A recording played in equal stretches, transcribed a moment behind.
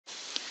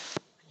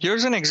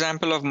Here's an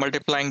example of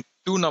multiplying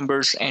two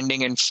numbers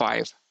ending in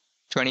 5.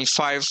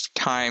 25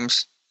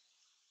 times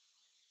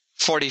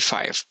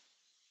 45.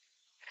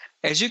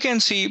 As you can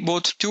see,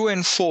 both 2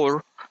 and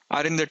 4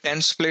 are in the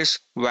tens place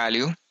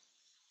value.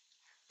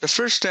 The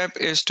first step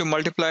is to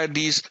multiply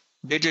these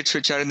digits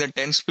which are in the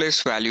tens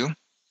place value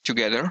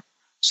together.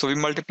 So we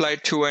multiply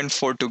 2 and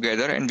 4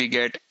 together and we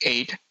get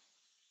 8.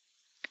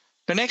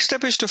 The next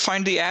step is to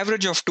find the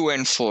average of 2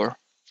 and 4.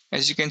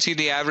 As you can see,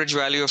 the average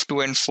value of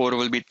 2 and 4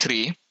 will be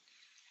 3.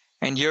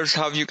 And here's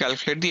how you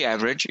calculate the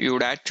average. You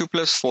would add 2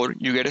 plus 4,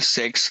 you get a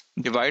 6.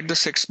 Divide the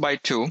 6 by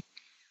 2,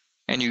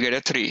 and you get a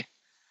 3.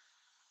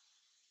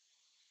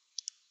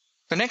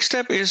 The next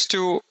step is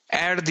to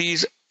add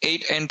these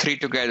 8 and 3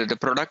 together, the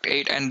product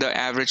 8 and the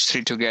average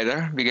 3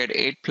 together. We get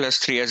 8 plus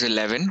 3 as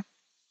 11.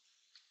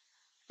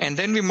 And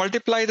then we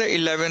multiply the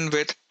 11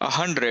 with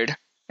 100,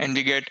 and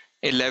we get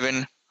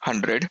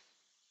 1100.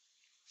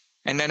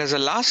 And then as a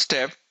last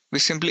step, we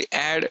simply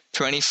add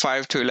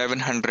 25 to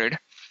 1100,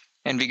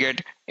 and we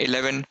get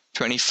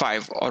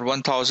 1125 or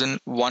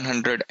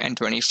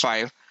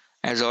 1125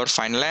 as our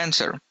final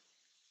answer.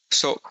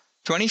 So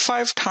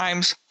 25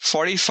 times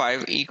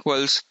 45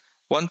 equals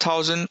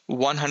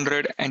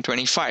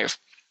 1125,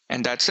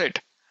 and that's it.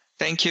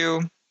 Thank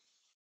you.